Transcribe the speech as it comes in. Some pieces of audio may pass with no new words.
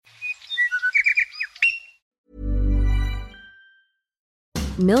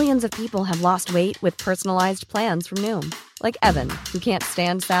Millions of people have lost weight with personalized plans from Noom. Like Evan, who can't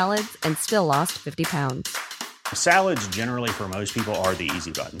stand salads and still lost 50 pounds. Salads generally for most people are the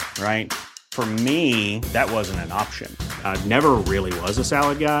easy button, right? For me, that wasn't an option. I never really was a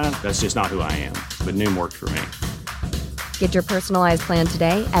salad guy. That's just not who I am. But Noom worked for me. Get your personalized plan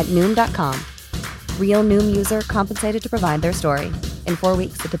today at Noom.com. Real Noom user compensated to provide their story. In 4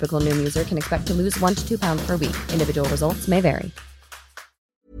 weeks, the typical Noom user can expect to lose 1 to 2 pounds per week. Individual results may vary.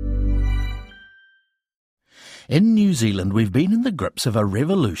 In New Zealand, we've been in the grips of a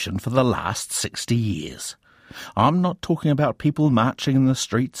revolution for the last 60 years. I'm not talking about people marching in the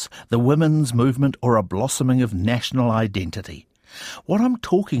streets, the women's movement, or a blossoming of national identity. What I'm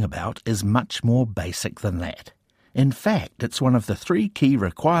talking about is much more basic than that. In fact, it's one of the 3 key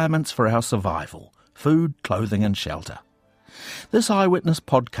requirements for our survival: food, clothing and shelter. This Eyewitness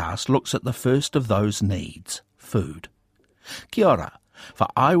podcast looks at the first of those needs, food. Kia ora. For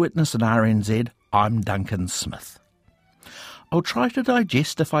Eyewitness and RNZ, I'm Duncan Smith. I'll try to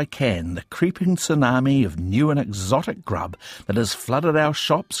digest, if I can, the creeping tsunami of new and exotic grub that has flooded our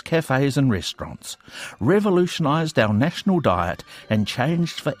shops, cafes and restaurants, revolutionised our national diet and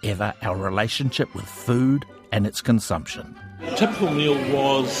changed forever our relationship with food and its consumption. Typical meal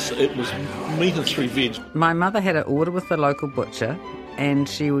was meat and 3 veg. My mother had an order with the local butcher and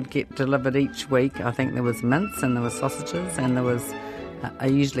she would get delivered each week. I think there was mince and there was sausages and there was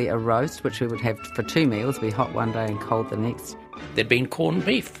usually a roast, which we would have for 2 meals, be hot one day and cold the next. There'd been corned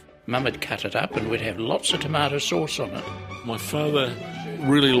beef. Mum had cut it up and we'd have lots of tomato sauce on it. My father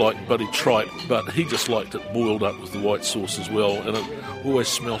really liked buddy tripe, but he just liked it boiled up with the white sauce as well, and it always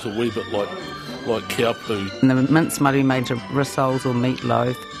smelt a wee bit like cow poo. And the mince might be made to rissoles or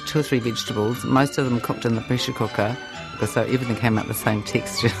meatloaf, 2 or 3 vegetables, most of them cooked in the pressure cooker, so everything came out the same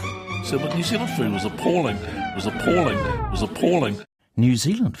texture. So, but New Zealand food was appalling. It was appalling. It was appalling. New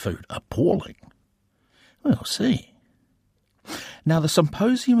Zealand food appalling? We'll see. Now, the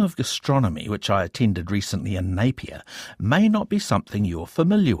Symposium of Gastronomy, which I attended recently in Napier, may not be something you're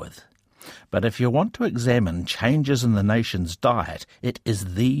familiar with. But if you want to examine changes in the nation's diet, it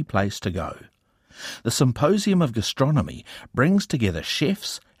is the place to go. The Symposium of Gastronomy brings together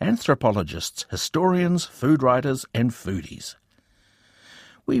chefs, anthropologists, historians, food writers and foodies.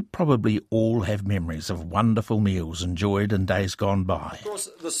 We probably all have memories of wonderful meals enjoyed in days gone by. Of course,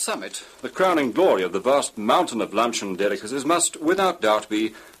 the summit, the crowning glory of the vast mountain of luncheon delicacies, must without doubt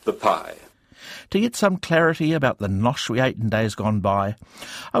be the pie. To get some clarity about the nosh we ate in days gone by,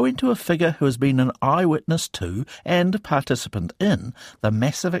 I went to a figure who has been an eyewitness to and participant in the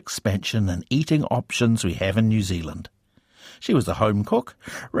massive expansion in eating options we have in New Zealand. She was a home cook,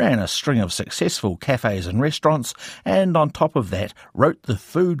 ran a string of successful cafes and restaurants, and on top of that, wrote the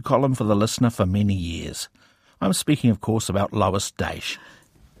food column for The Listener for many years. I'm speaking, of course, about Lois Daish.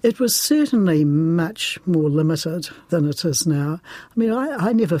 It was certainly much more limited than it is now. I mean,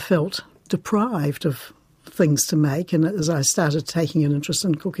 I never felt deprived of things to make, and as I started taking an interest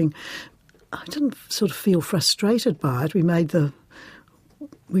in cooking, I didn't sort of feel frustrated by it. We made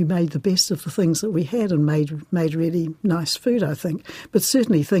the best of the things that we had and made really nice food, I think. But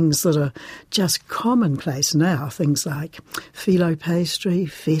certainly things that are just commonplace now, things like phyllo pastry,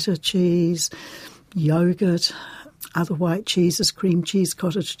 feta cheese, yoghurt, other white cheeses, cream cheese,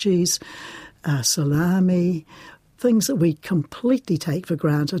 cottage cheese, salami, things that we completely take for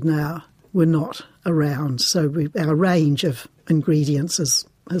granted now were not around. So our range of ingredients has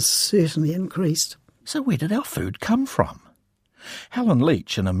certainly increased. So where did our food come from? Helen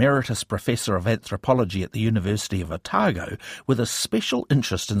Leach, an emeritus professor of anthropology at the University of Otago, with a special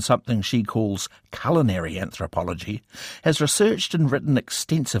interest in something she calls culinary anthropology, has researched and written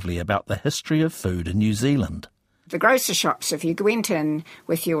extensively about the history of food in New Zealand. The grocer shops, if you went in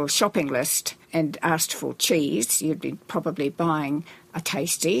with your shopping list and asked for cheese, you'd be probably buying a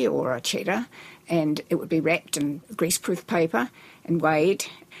tasty or a cheddar, and it would be wrapped in greaseproof paper and weighed.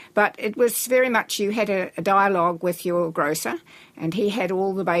 But it was very much, you had a dialogue with your grocer, and he had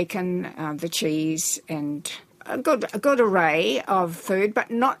all the bacon, the cheese, and a good array of food,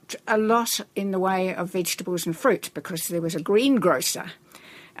 but not a lot in the way of vegetables and fruit, because there was a greengrocer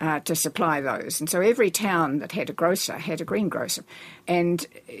to supply those. And so every town that had a grocer had a greengrocer. And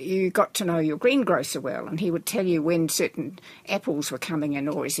you got to know your greengrocer well, and he would tell you when certain apples were coming in,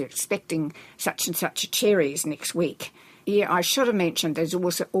 or is he expecting such and such cherries next week. Yeah, I should have mentioned there's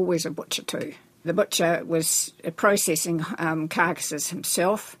also always a butcher too. The butcher was processing carcasses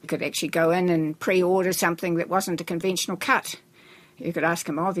himself. You could actually go in and pre-order something that wasn't a conventional cut. You could ask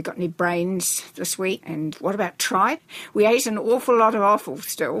him, have you got any brains this week? And what about tripe? We ate an awful lot of offal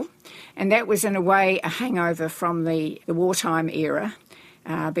still, and that was in a way a hangover from the wartime era.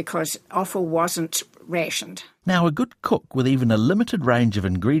 because offal wasn't rationed. Now, a good cook with even a limited range of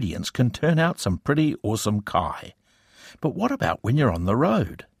ingredients can turn out some pretty awesome kai. But what about when you're on the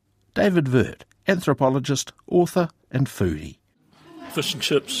road? David Vert, anthropologist, author and foodie. Fish and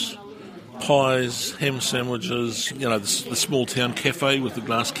chips, pies, ham sandwiches, the small town cafe with the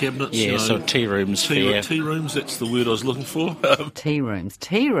glass cabinets. Yeah, so tea rooms. Tea rooms, that's the word I was looking for. Tea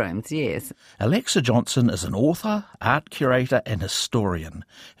rooms, yes. Alexa Johnson is an author, art curator and historian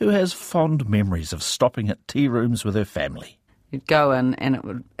who has fond memories of stopping at tea rooms with her family. You'd go in and it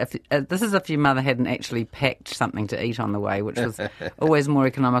would, this is if your mother hadn't actually packed something to eat on the way, which was always more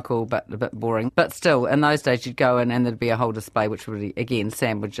economical but a bit boring. But still, in those days you'd go in and there'd be a whole display which would be, again,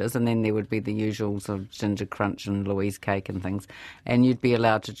 sandwiches, and then there would be the usual sort of ginger crunch and Louise cake and things. And you'd be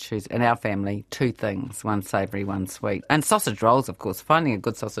allowed to choose, in our family, 2 things, one savoury, one sweet. And sausage rolls, of course. Finding a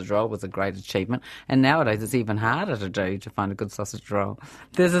good sausage roll was a great achievement. And nowadays it's even harder to find a good sausage roll.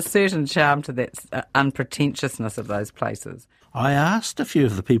 There's a certain charm to that unpretentiousness of those places. I asked a few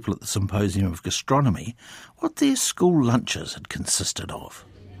of the people at the Symposium of Gastronomy what their school lunches had consisted of.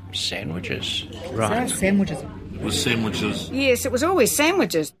 Sandwiches. Right. So, sandwiches. It was sandwiches. Yes, it was always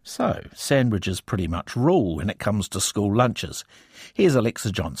sandwiches. So, sandwiches pretty much rule when it comes to school lunches. Here's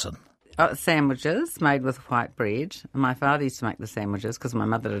Alexa Johnson. Sandwiches made with white bread. My father used to make the sandwiches because my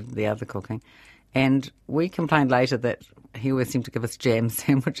mother did the other cooking. And we complained later that he always seemed to give us jam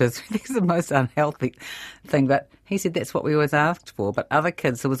sandwiches. It's the most unhealthy thing, but he said that's what we always asked for. But other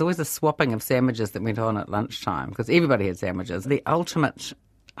kids, there was always a swapping of sandwiches that went on at lunchtime because everybody had sandwiches. The ultimate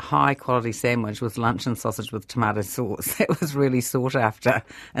high-quality sandwich was luncheon sausage with tomato sauce. That was really sought after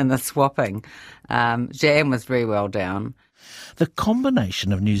in the swapping. Jam was very well down. The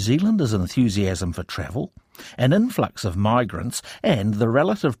combination of New Zealanders' enthusiasm for travel, an influx of migrants and the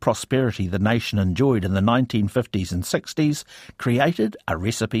relative prosperity the nation enjoyed in the 1950s and 60s created a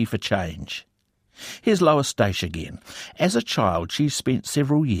recipe for change. Here's Lois Daish again. As a child, she spent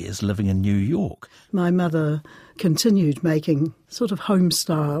several years living in New York. My mother continued making sort of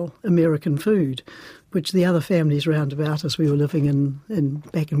home-style American food, which the other families round about us, we were living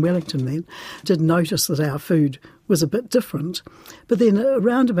back in Wellington then, did notice that our food was a bit different. But then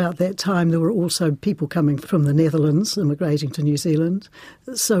around about that time, there were also people coming from the Netherlands, immigrating to New Zealand.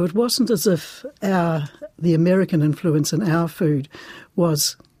 So it wasn't as if the American influence in our food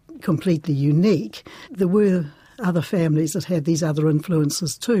was completely unique. There were other families that had these other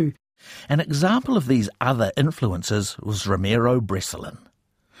influences too. An example of these other influences was Ramiro Breslin.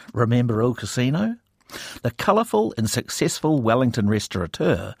 Remember Il Casino? The colourful and successful Wellington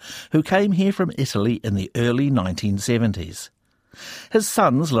restaurateur who came here from Italy in the early 1970s. His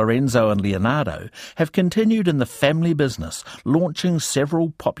sons, Lorenzo and Leonardo, have continued in the family business, launching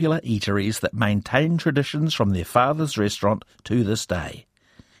several popular eateries that maintain traditions from their father's restaurant to this day.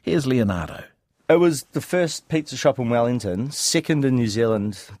 Here's Leonardo. It was the first pizza shop in Wellington, second in New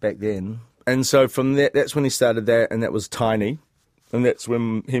Zealand back then. And so from that's when he started that, and that was tiny. And that's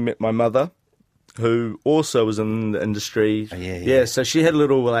when he met my mother, who also was in the industry. Oh, yeah. So she had a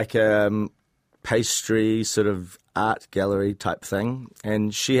little pastry sort of art gallery type thing.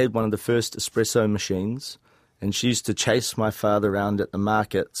 And she had one of the first espresso machines. And she used to chase my father around at the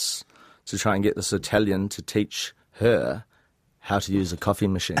markets to try and get this Italian to teach her how to use a coffee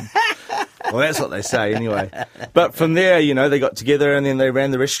machine. Well, that's what they say anyway. But from there, they got together and then they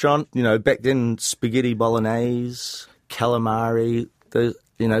ran the restaurant. Back then, spaghetti bolognese, calamari,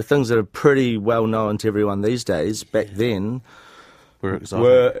 things that are pretty well known to everyone these days, back then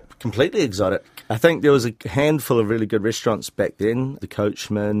were completely exotic. I think there was a handful of really good restaurants back then, the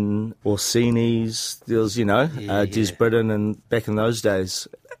Coachman, Orsini's, there was, Des Britton, and back in those days.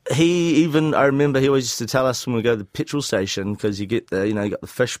 I remember he always used to tell us when we go to the petrol station, because you get you got the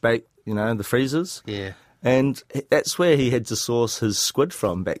fish bait, the freezers. Yeah. And that's where he had to source his squid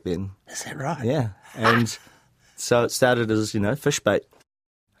from back then. Is that right? Yeah. And so it started as, fish bait.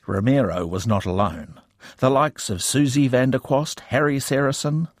 Ramiro was not alone. The likes of Susie van der Kwast, Harry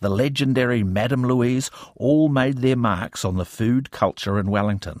Saracen, the legendary Madame Louise all made their marks on the food culture in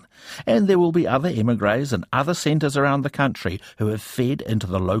Wellington. And there will be other emigres and other centres around the country who have fed into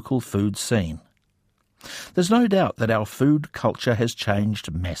the local food scene. There's no doubt that our food culture has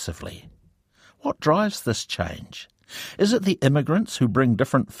changed massively. What drives this change? Is it the immigrants who bring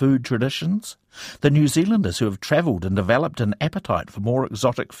different food traditions? The New Zealanders who have travelled and developed an appetite for more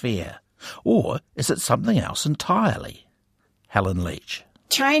exotic fare? Or is it something else entirely? Helen Leach.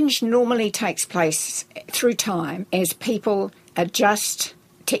 Change normally takes place through time as people adjust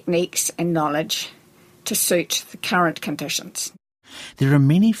techniques and knowledge to suit the current conditions. There are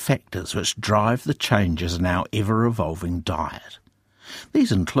many factors which drive the changes in our ever-evolving diet.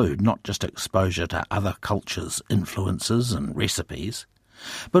 These include not just exposure to other cultures' influences and recipes,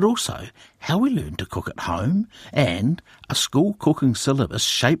 but also how we learn to cook at home and a school cooking syllabus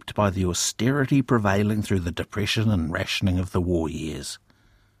shaped by the austerity prevailing through the depression and rationing of the war years.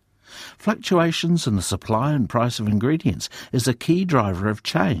 Fluctuations in the supply and price of ingredients is a key driver of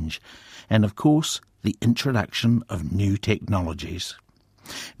change, and of course the introduction of new technologies.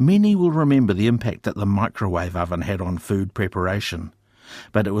 Many will remember the impact that the microwave oven had on food preparation,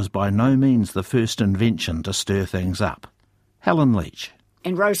 but it was by no means the first invention to stir things up. Helen Leach.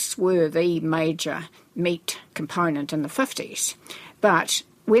 And roasts were the major meat component in the 50s. But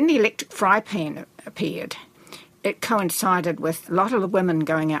when the electric fry pan appeared, it coincided with a lot of the women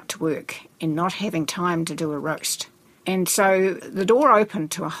going out to work and not having time to do a roast. And so the door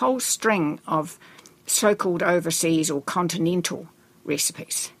opened to a whole string of so-called overseas or continental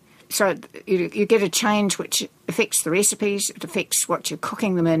recipes. So you get a change which affects the recipes, it affects what you're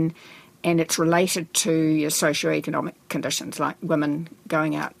cooking them in, and it's related to your socioeconomic conditions, like women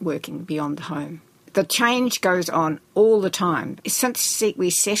going out working beyond the home. The change goes on all the time. Since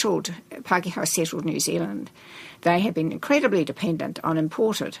we settled, Pākehā settled New Zealand, they have been incredibly dependent on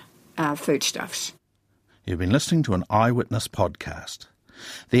imported foodstuffs. You've been listening to an Eyewitness podcast.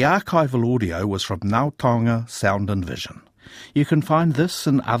 The archival audio was from Ngautonga Sound and Vision. You can find this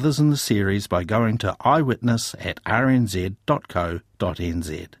and others in the series by going to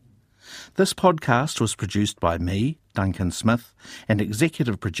eyewitness.rnz.co.nz. This podcast was produced by me, Duncan Smith, and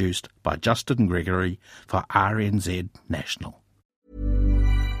executive produced by Justin Gregory for RNZ National.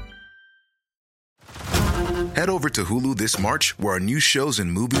 Head over to Hulu this March, where our new shows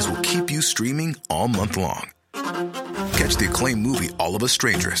and movies will keep you streaming all month long. Catch the acclaimed movie All of Us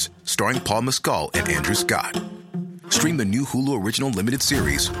Strangers, starring Paul Mescal and Andrew Scott. Stream the new Hulu original limited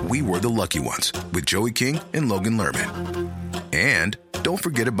series We Were the Lucky Ones with Joey King and Logan Lerman. And don't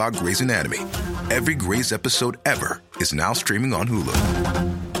forget about Grey's Anatomy. Every Grey's episode ever is now streaming on Hulu.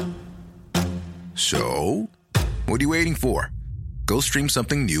 So, what are you waiting for? Go stream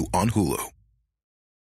something new on Hulu.